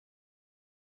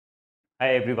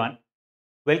Hi everyone,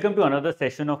 welcome to another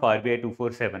session of RBI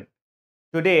 247.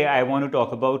 Today I want to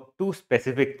talk about two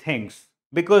specific things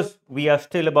because we are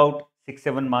still about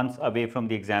 6-7 months away from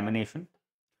the examination.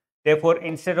 Therefore,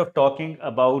 instead of talking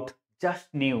about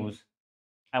just news,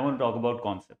 I want to talk about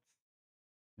concepts.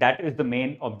 That is the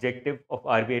main objective of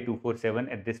RBI 247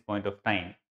 at this point of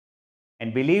time.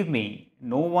 And believe me,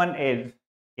 no one else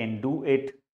can do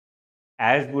it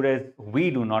as good as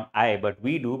we do, not I, but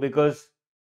we do, because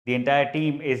the entire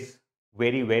team is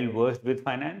very well versed with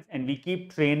finance, and we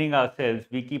keep training ourselves,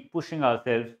 we keep pushing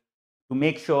ourselves to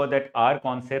make sure that our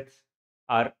concepts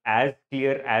are as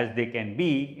clear as they can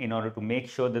be in order to make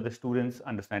sure that the students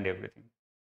understand everything.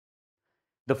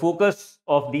 The focus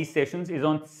of these sessions is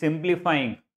on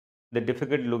simplifying the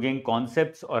difficult looking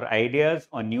concepts or ideas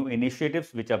or new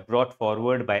initiatives which are brought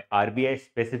forward by RBI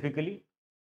specifically.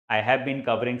 I have been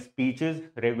covering speeches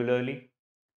regularly.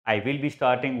 I will be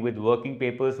starting with working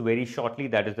papers very shortly.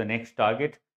 That is the next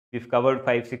target. We've covered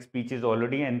 5-6 speeches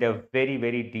already, and they're very,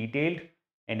 very detailed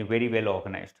and very well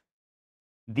organized.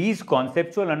 These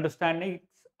conceptual understandings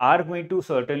are going to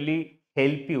certainly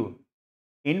help you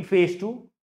in phase 2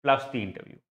 plus the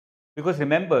interview. Because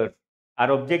remember,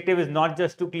 our objective is not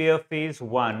just to clear phase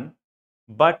 1,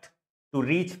 but to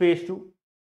reach phase 2,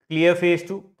 clear phase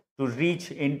 2, to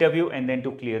reach interview, and then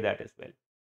to clear that as well.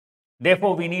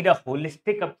 Therefore, we need a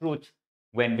holistic approach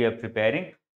when we are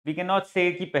preparing. We cannot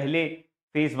say कि पहले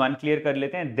phase 1 clear कर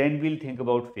लेते हैं, then we'll think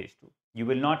about phase 2. You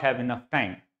will not have enough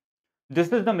time. This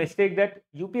is the mistake that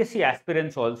UPSC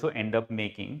aspirants also end up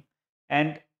making,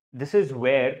 and this is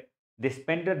where they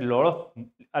spend a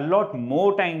lot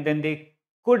more time than they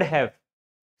could have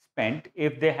spent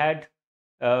if they had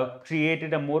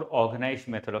created a more organized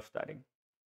method of studying.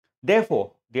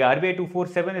 Therefore, the RBI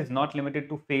 247 is not limited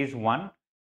to phase 1.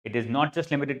 It is not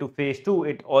just limited to phase 2.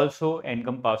 It also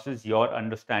encompasses your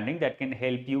understanding that can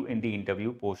help you in the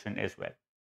interview portion as well.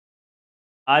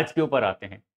 आज के ऊपर आते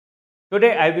हैं.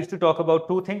 Today, I wish to talk about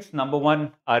two things. Number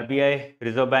one, RBI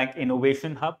Reserve Bank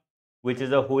Innovation Hub, which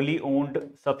is a wholly owned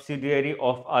subsidiary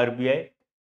of RBI,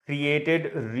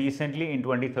 created recently in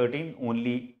 2013,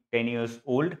 only 10 years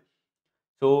old.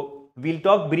 So, we'll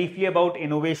talk briefly about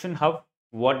Innovation Hub.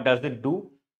 What does it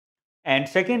do? And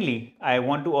secondly, I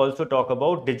want to also talk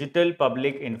about Digital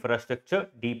Public Infrastructure,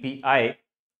 DPI.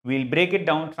 We'll break it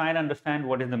down, try and understand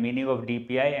what is the meaning of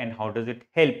DPI and how does it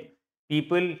help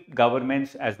people,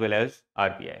 governments, as well as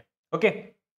RBI.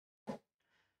 Okay.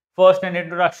 First, an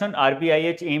introduction.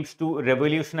 RBIH aims to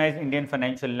revolutionize Indian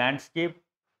financial landscape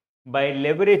by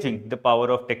leveraging the power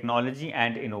of technology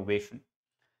and innovation.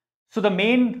 So, the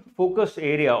main focus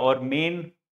area or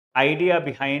main idea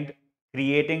behind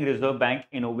creating Reserve Bank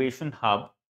Innovation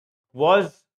Hub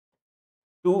was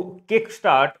to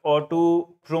kickstart or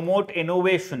to promote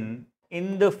innovation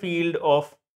in the field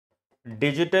of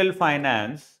digital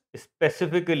finance,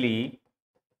 specifically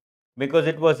because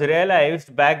it was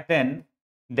realized back then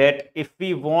that if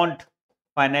we want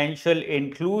financial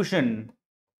inclusion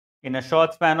in a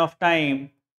short span of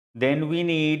time, then we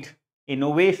need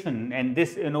innovation, and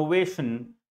this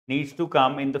innovation needs to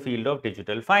come in the field of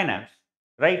digital finance,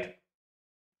 right?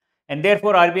 And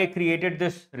therefore, RBI created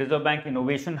this Reserve Bank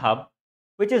Innovation Hub,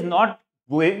 which is not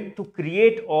going to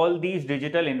create all these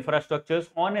digital infrastructures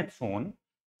on its own,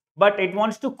 but it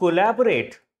wants to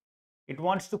collaborate. It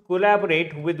wants to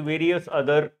collaborate with various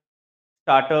other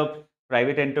startups,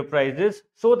 private enterprises,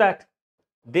 so that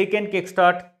they can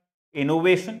kickstart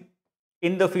innovation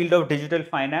in the field of digital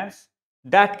finance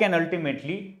that can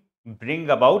ultimately bring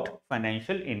about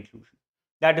financial inclusion.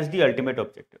 That is the ultimate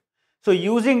objective. So,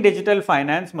 using digital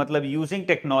finance, matlab using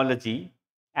technology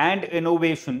and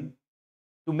innovation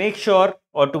to make sure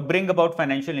or to bring about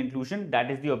financial inclusion,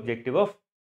 that is the objective of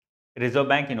Reserve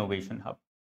Bank Innovation Hub.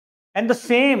 And the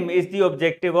same is the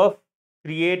objective of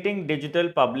creating digital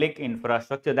public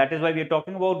infrastructure. That is why we are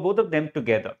talking about both of them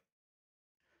together.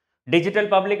 Digital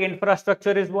public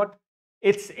infrastructure is what?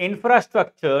 It's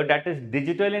infrastructure that is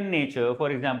digital in nature. For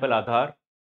example, Aadhaar,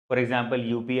 for example,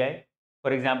 UPI,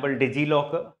 for example,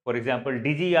 DigiLocker, for example,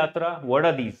 DigiYatra. What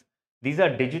are these? These are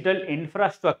digital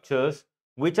infrastructures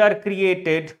which are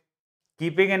created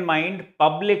keeping in mind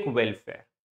public welfare.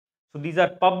 So, these are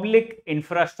public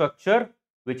infrastructure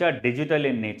which are digital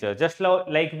in nature. Just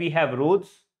like we have roads.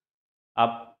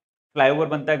 आप flyover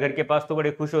बनता है घर के पास तो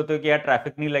बड़े खुश होते हो कि यार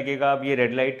ट्रैफिक नहीं लगेगा, अब ये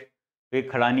रेड लाइट पे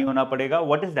खड़ा नहीं होना पड़ेगा.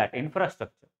 What is that?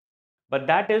 Infrastructure. But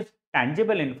that is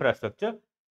tangible infrastructure,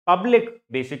 public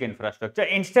basic infrastructure.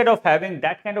 Instead of having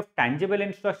that kind of tangible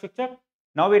infrastructure,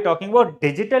 now we're talking about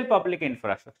digital public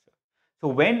infrastructure. So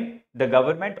when the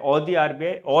government or the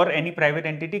RBI or any private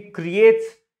entity creates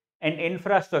and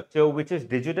infrastructure which is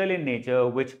digital in nature,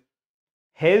 which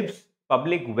helps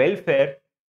public welfare,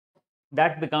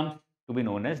 that becomes to be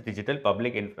known as digital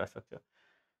public infrastructure.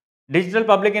 Digital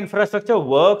public infrastructure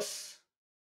works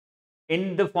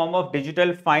in the form of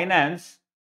digital finance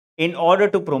in order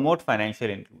to promote financial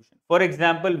inclusion. For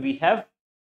example, we have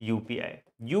UPI.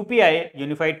 UPI,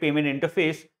 Unified Payment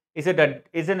Interface, is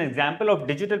an example of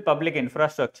digital public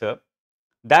infrastructure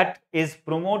that is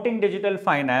promoting digital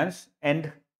finance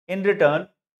and in return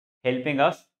helping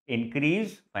us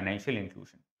increase financial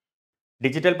inclusion.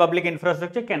 Digital public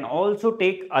infrastructure can also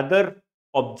take other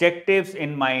objectives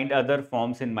in mind, other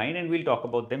forms in mind, and we'll talk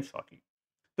about them shortly.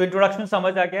 So introduction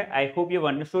समझ आ गया. I hope you've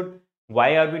understood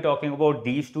why are we talking about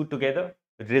these two together,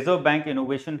 Reserve Bank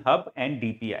Innovation Hub and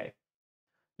DPI.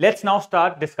 Let's now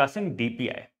start discussing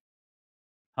DPI.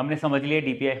 हमने समझ लिया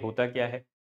DPI होता क्या है.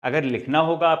 अगर लिखना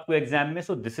होगा आपको एग्जाम में,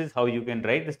 so this is how you can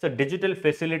write. It's a digital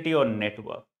facility or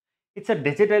network. It's a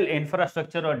digital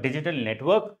infrastructure or digital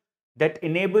network that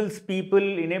enables people,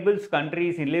 enables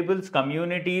countries, enables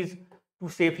communities to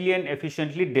safely and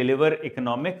efficiently deliver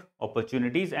economic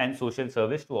opportunities and social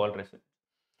service to all residents.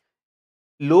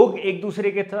 लोग एक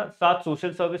दूसरे के साथ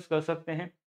social service कर सकते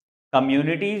हैं.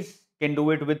 Communities can do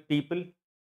it with people.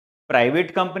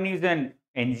 Private companies and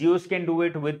NGOs can do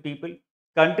it with people.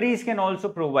 Countries can also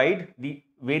provide the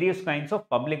various kinds of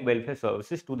public welfare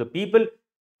services to the people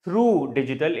through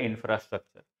digital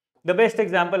infrastructure. The best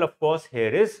example, of course, here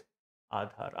is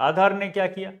Aadhaar. Aadhaar ने क्या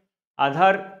किया?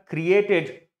 Aadhaar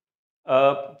created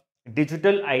a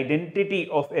digital identity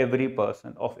of every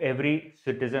person, of every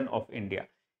citizen of India.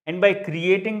 And by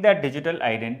creating that digital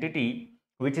identity,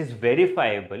 which is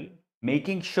verifiable,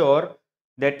 making sure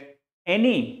that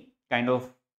any kind of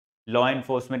law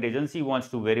enforcement agency wants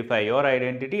to verify your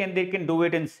identity and they can do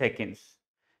it in seconds.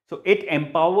 So it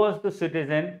empowers the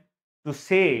citizen to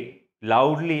say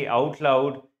loudly, out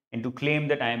loud, and to claim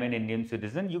that I am an Indian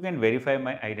citizen. You can verify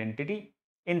my identity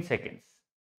in seconds.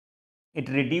 It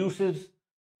reduces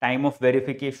time of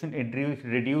verification. It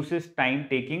reduces time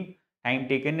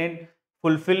taken in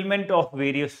fulfillment of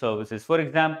various services. For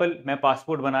example, मैं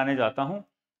passport बनाने जाता हूँ.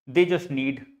 They just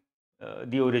need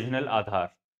the original Aadhaar.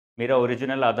 मेरा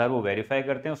original आधार वो verify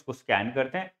करते हैं, उसको scan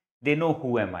करते हैं. They know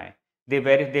who am I.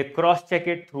 They cross check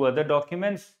it through other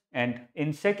documents and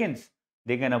in seconds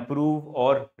they can approve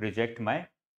और reject my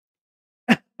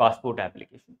passport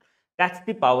application. That's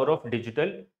the power of digital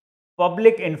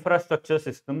public infrastructure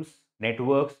systems,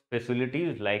 networks,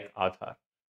 facilities like Aadhaar.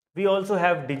 We also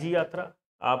have Digi Yatra.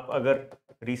 आप अगर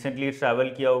recently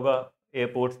travel किया होगा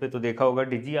airports पे तो देखा होगा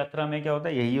डिजी यात्रा में क्या होता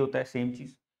है. यही होता है, सेम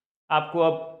चीज़. आपको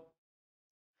अब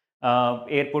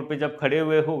एयरपोर्ट पे जब खड़े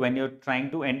हुए हो, when you are trying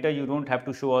to enter, you don't have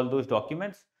to show all those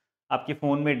documents. आपके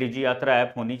फ़ोन में डिजी यात्रा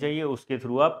ऐप होनी चाहिए, उसके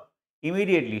थ्रू आप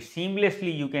immediately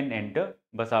seamlessly you can enter.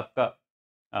 बस आपका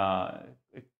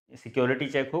सिक्योरिटी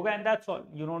चेक होगा and that's all.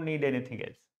 You don't need anything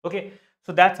else. Okay,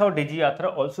 so that's how डिजी यात्रा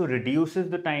also reduces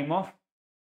the time of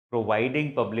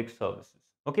providing public services.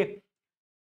 Okay,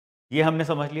 ये हमने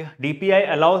समझ लिया. DPI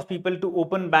allows people to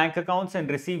open bank accounts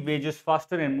and receive wages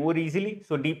faster and more easily.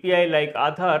 So DPI, like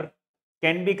Aadhaar,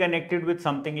 can be connected with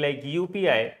something like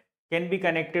UPI, can be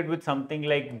connected with something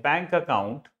like bank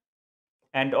account,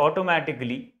 and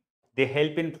automatically they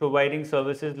help in providing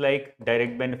services like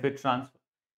direct benefit transfer.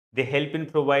 They help in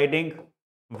providing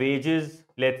wages,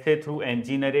 let's say through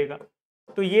NG NREGA.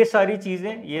 तो ये सारी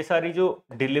चीज़ें, ये सारी जो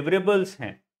deliverables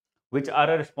हैं, which are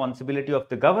a responsibility of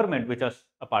the government, which are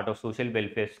a part of social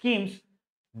welfare schemes,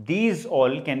 these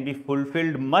all can be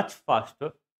fulfilled much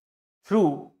faster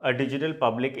through a digital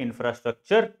public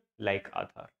infrastructure like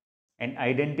Aadhaar, an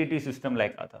identity system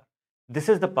like Aadhaar. This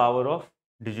is the power of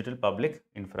digital public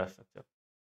infrastructure.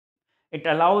 It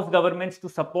allows governments to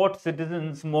support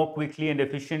citizens more quickly and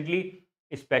efficiently,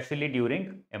 especially during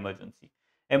emergency.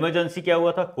 Emergency क्या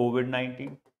हुआ था?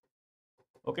 COVID-19.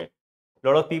 Okay. A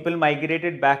lot of people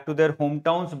migrated back to their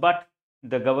hometowns, but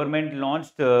the government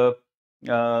launched,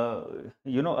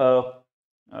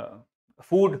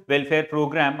 food welfare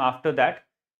program after that.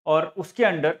 और उसके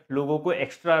under लोगों को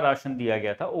extra ration दिया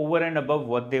गया था over and above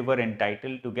what they were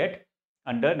entitled to get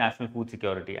under National Food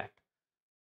Security Act.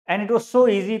 And it was so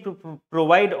easy to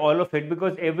provide all of it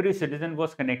because every citizen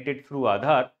was connected through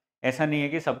Aadhaar. ऐसा नहीं है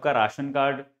कि सबका ration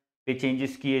card पे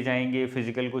changes किए जाएंगे,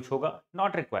 physical कुछ होगा.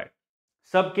 Not required.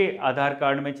 सबके आधार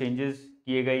कार्ड में चेंजेस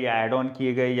किए गए या एड ऑन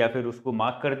किए गए या फिर उसको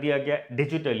मार्क कर दिया गया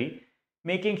digitally,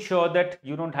 making sure that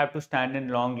you don't have to stand in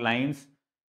long lines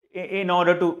in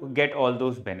order to get all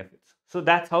those benefits. So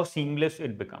that's how seamless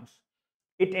it becomes.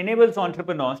 It enables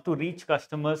entrepreneurs to reach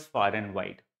customers far and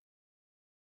wide.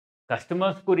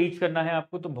 Customers को reach करना है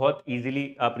आपको तो बहुत easily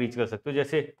आप reach कर सकते हो.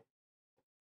 जैसे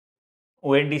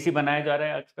ONDC बनाया जा रहा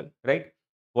है आजकल, right?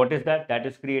 What is that? That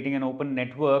is creating an open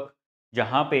network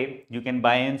जहाँ पे you can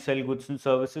buy and sell goods and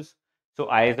services. So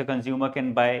I as a consumer can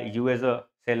buy, you as a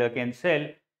seller can sell,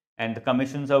 and the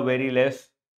commissions are very less.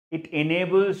 It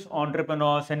enables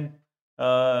entrepreneurs and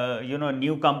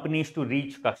new companies to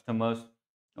reach customers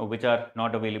which are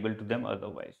not available to them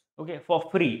otherwise. Okay, for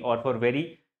free or for very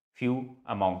few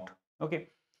amount. Okay.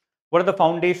 What are the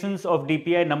foundations of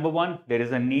DPI? Number one, there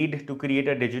is a need to create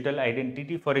a digital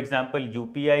identity. For example,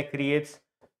 UPI creates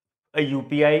a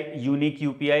UPI, unique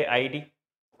UPI ID.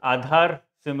 Aadhaar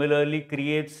similarly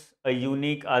creates a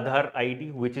unique Aadhaar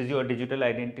ID, which is your digital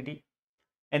identity.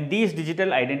 And these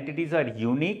digital identities are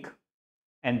unique,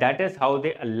 and that is how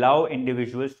they allow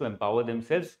individuals to empower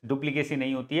themselves. Duplicacy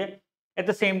nahi hoti hai. At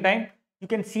the same time, you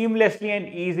can seamlessly and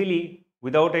easily,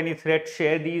 without any threat,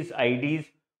 share these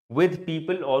IDs with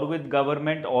people or with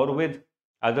government or with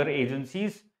other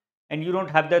agencies, and you don't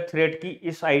have that threat कि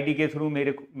इस ID के through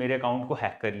मेरे account को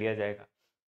hack कर लिया जाएगा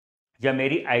या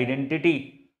मेरी identity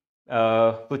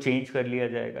को change कर लिया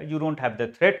जाएगा. You don't have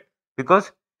that threat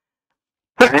because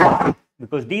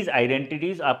these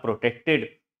identities are protected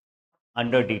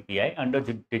under DPI, under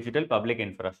digital public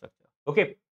infrastructure.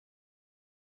 Okay.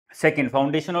 Second,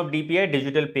 foundation of DPI,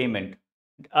 digital payment.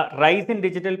 Rise in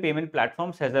digital payment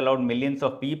platforms has allowed millions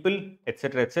of people,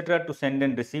 etc., to send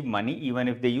and receive money even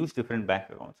if they use different bank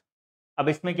accounts. अब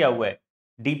इसमें क्या हुआ है?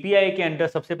 DPI के अंदर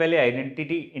सबसे पहले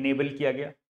identity enable किया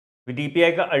गया.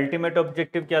 DPI का अल्टीमेट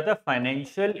ऑब्जेक्टिव क्या था?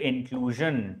 Financial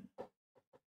inclusion.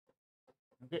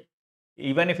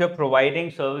 Even if you're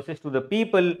providing services to the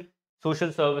people,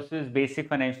 social services, basic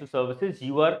financial services,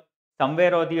 you are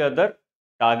somewhere or the other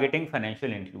targeting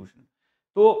financial inclusion.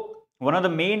 So one of the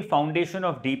main foundation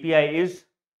of DPI is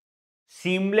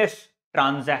seamless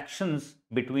transactions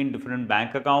between different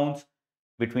bank accounts,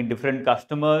 between different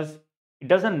customers. It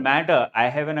doesn't matter. I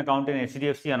have an account in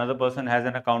HDFC, another person has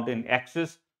an account in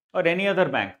Axis or any other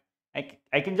bank.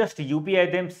 I can just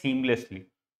UPI them seamlessly.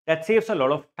 That saves a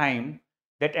lot of time,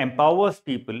 that empowers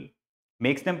people,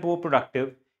 makes them more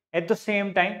productive. At the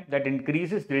same time, that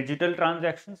increases digital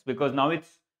transactions because now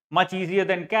it's much easier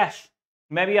than cash.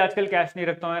 मैं भी आजकल cash नहीं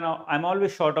रखता हूँ. I am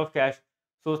always short of cash.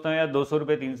 सोचता हूँ यार 200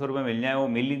 रुपये 300 रुपये मिल जाए, वो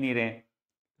मिल ही नहीं रहे.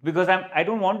 Because I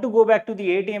don't want to go back to the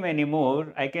ATM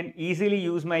anymore. I can easily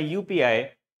use my UPI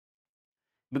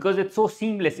because it's so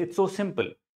seamless, it's so simple.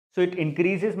 So it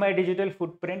increases my digital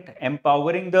footprint,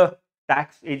 empowering the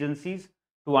tax agencies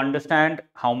to understand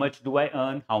how much do I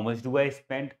earn, how much do I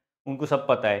spend. उनको सब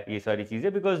पता है ये सारी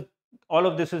चीजें because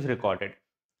all of this is recorded.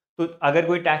 तो अगर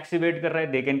कोई टैक्स इवेट कर रहा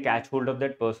है, they can catch hold of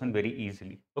that person very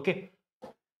easily. Okay.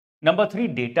 Number 3,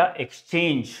 data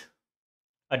exchange.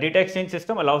 A data exchange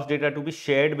system allows data to be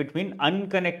shared between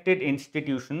unconnected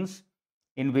institutions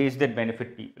in ways that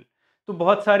benefit people. तो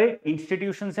बहुत सारे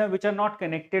institutions हैं which are not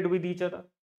connected with each other,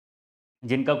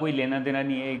 जिनका कोई लेना देना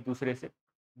नहीं है एक दूसरे से.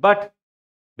 But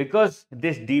because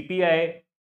this DPI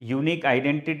unique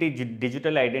identity,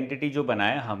 digital identity जो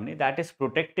बनाया हमने, that is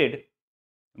protected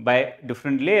by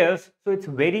different layers, so it's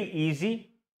very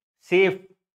easy, safe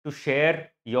to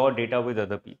share your data with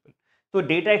other people. तो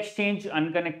डेटा एक्सचेंज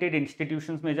अनकनेक्टेड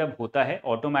इंस्टीट्यूशंस में जब होता है,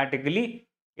 ऑटोमेटिकली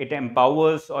इट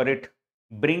एम्पावर्स और it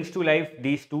brings to life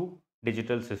these two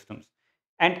digital systems.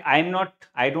 And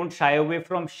I don't shy away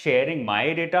from sharing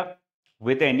my data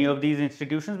with any of these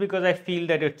institutions because I feel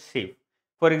that it's safe.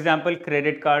 For example,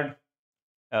 credit card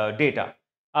data.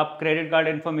 आप credit card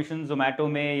information Zomato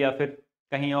में या फिर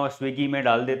कहीं और Swiggy में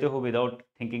डाल देते हो without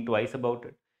thinking twice about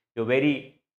it. You very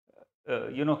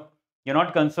you're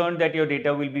not concerned that your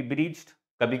data will be breached.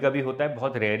 कभी कभी होता है,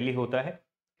 बहुत rarely होता है.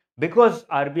 Because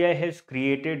RBI has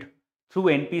created through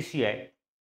NPCI,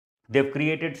 they've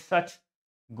created such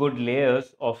good layers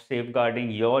of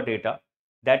safeguarding your data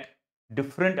that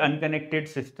different unconnected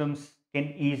systems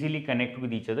can easily connect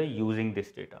with each other using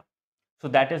this data. So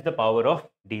that is the power of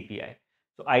DPI.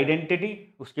 So identity,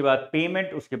 उसके बाद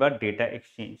payment, उसके बाद data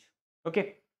exchange.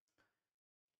 Okay.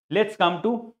 Let's come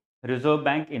to Reserve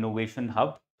Bank Innovation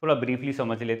Hub. थोड़ा briefly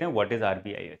समझ लेते हैं what is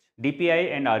RBIH. DPI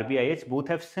and RBIH both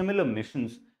have similar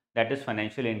missions, that is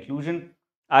financial inclusion.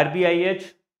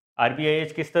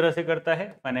 RBIH किस तरह से करता है?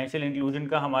 फाइनेंशियल इंक्लूजन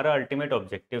का हमारा अल्टीमेट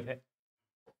ऑब्जेक्टिव है.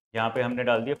 यहाँ पे हमने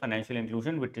डाल दिया financial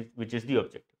inclusion which is the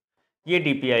objective. ये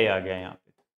DPI आ गया यहाँ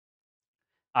पे.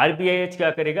 RBIH क्या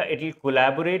करेगा? It will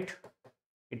collaborate,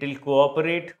 it will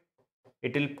cooperate,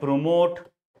 it will promote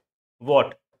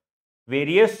what?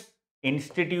 Various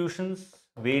institutions,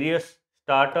 various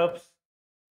startups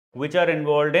which are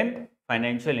involve in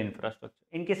financial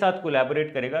infrastructure. इनके साथ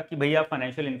कोलैबोरेट करेगा कि भैया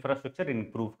फाइनेंशियल इंफ्रास्ट्रक्चर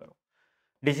इंप्रूव करो.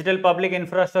 Digital public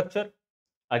infrastructure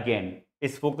again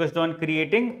is focused on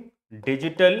creating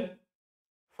digital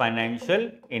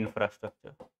financial infrastructure.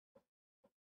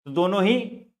 तो दोनों ही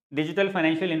digital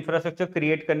financial infrastructure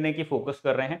create करने की फोकस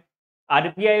कर रहे हैं।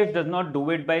 RBIH does not do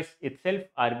it by itself.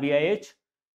 RBIH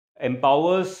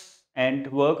empowers and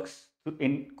works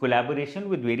in collaboration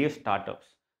with various startups.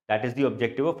 That is the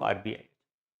objective of RBI.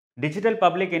 Digital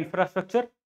public infrastructure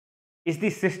is the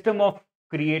system of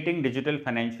creating digital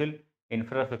financial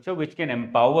infrastructure which can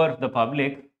empower the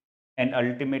public and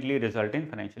ultimately result in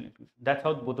financial inclusion. That's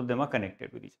how both of them are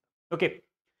connected with each other. Okay.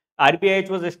 RBIH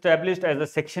was established as a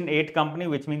Section 8 company,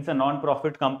 which means a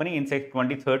non-profit company in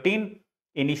 2013.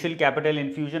 Initial capital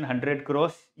infusion 100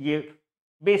 crores. ये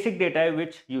basic data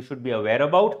which you should be aware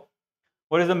about.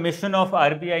 What is the mission of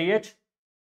RBIH?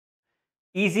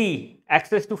 Easy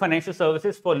access to financial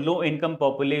services for low income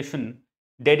population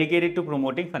dedicated to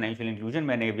promoting financial inclusion.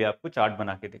 मैंने अभी आपको chart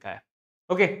बना के दिखाया.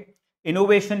 Okay.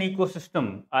 Innovation ecosystem.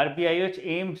 RBIH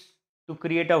aims to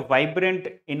create a vibrant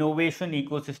innovation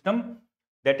ecosystem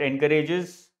that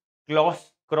encourages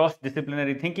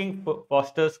cross-disciplinary thinking,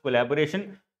 fosters collaboration,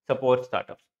 supports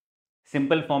startups.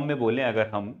 Simple form में बोलें अगर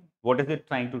हम, what is it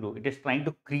trying to do? It is trying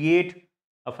to create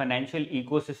a financial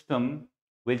ecosystem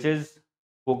which is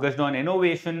focused on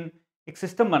innovation. एक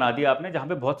system बना दिया आपने जहाँ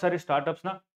पे बहुत सारे स्टार्टअप्स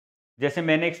ना, जैसे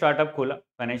मैंने एक स्टार्टअप खोला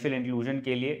फाइनेंशियल इंक्लूजन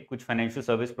के लिए, कुछ फाइनेंशियल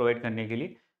सर्विस प्रोवाइड करने के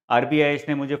लिए, RBIH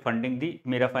ने मुझे फंडिंग दी,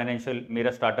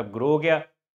 मेरा स्टार्टअप ग्रो हो गया,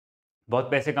 बहुत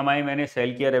पैसे कमाए मैंने,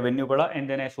 सेल किया, रेवेन्यू बढ़ा, and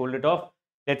then I sold it of,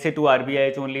 let's say to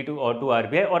RBIH only to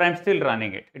RBI, और I am still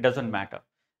running it, it doesn't matter,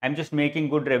 I am just making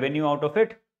good revenue out of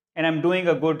it and I am doing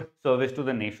a good service to the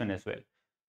nation as well.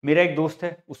 मेरा एक दोस्त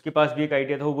है, उसके पास भी एक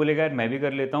idea था, वो बोलेगा यार मैं भी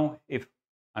कर लेता हूँ, if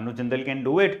Anuj Jindal can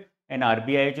do it and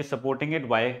RBIH is supporting it,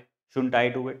 why shouldn't I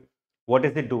do it? What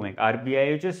is it doing?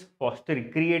 RBIH is fostering,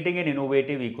 creating an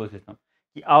innovative ecosystem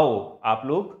कि आओ आप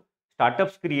लोग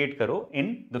स्टार्टअप्स क्रिएट करो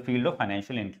in the field of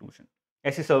financial inclusion,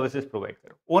 ऐसी services provide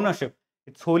करो. Ownership,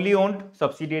 it's wholly owned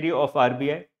subsidiary of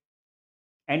RBI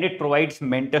and it provides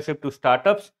mentorship to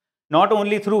startups not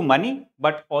only through money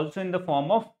but also in the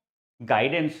form of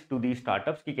guidance to these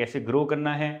startups कि कैसे grow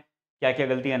करना है, क्या क्या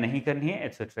गलतियां नहीं करनी है,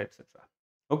 etcetera etcetera.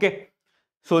 Okay,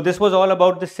 so this was all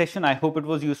about this session. I hope it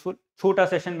was useful. छोटा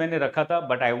सेशन मैंने रखा था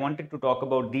but I wanted to talk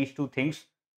about these two things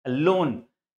alone,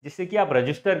 जिससे कि आप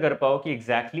रजिस्टर कर पाओ कि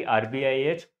एग्जैक्टली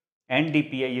RBIH एंड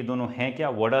DPI ये दोनों हैं क्या,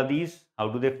 what are these,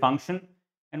 how do they function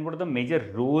and what are the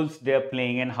major roles they are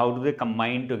playing and how do they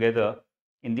combine together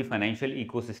in the financial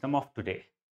ecosystem of today.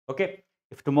 Okay,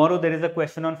 if tomorrow there is a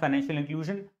question on financial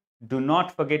inclusion, do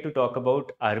not forget to talk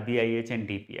about RBIH and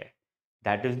DPI.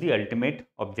 That is the ultimate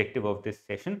objective of this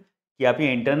session कि आप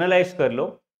ये internalize कर लो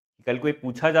कि कल कोई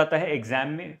पूछा जाता है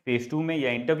एग्जाम में, फेज 2 में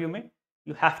या इंटरव्यू में,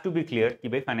 you have to be clear कि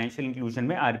भाई फाइनेंशियल इंक्लूजन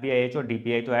में RBIH और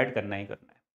DPI तो ऐड करना ही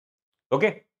करना है.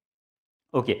 Okay,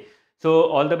 okay, so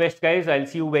all the best guys, I'll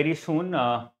see you very soon.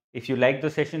 If you like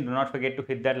the session, do not forget to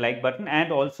hit that like button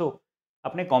and also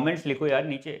अपने comments लिखो यार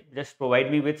नीचे, just provide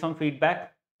me with some feedback,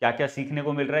 क्या क्या सीखने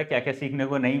को मिल रहा है, क्या क्या सीखने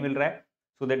को नहीं मिल रहा है,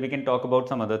 so that we can talk about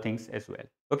some other things as well.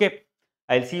 Okay,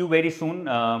 I will see you very soon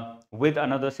with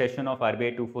another session of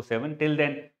RBI 247. Till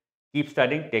then keep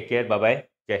studying, take care, bye bye,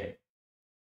 जय हिंद.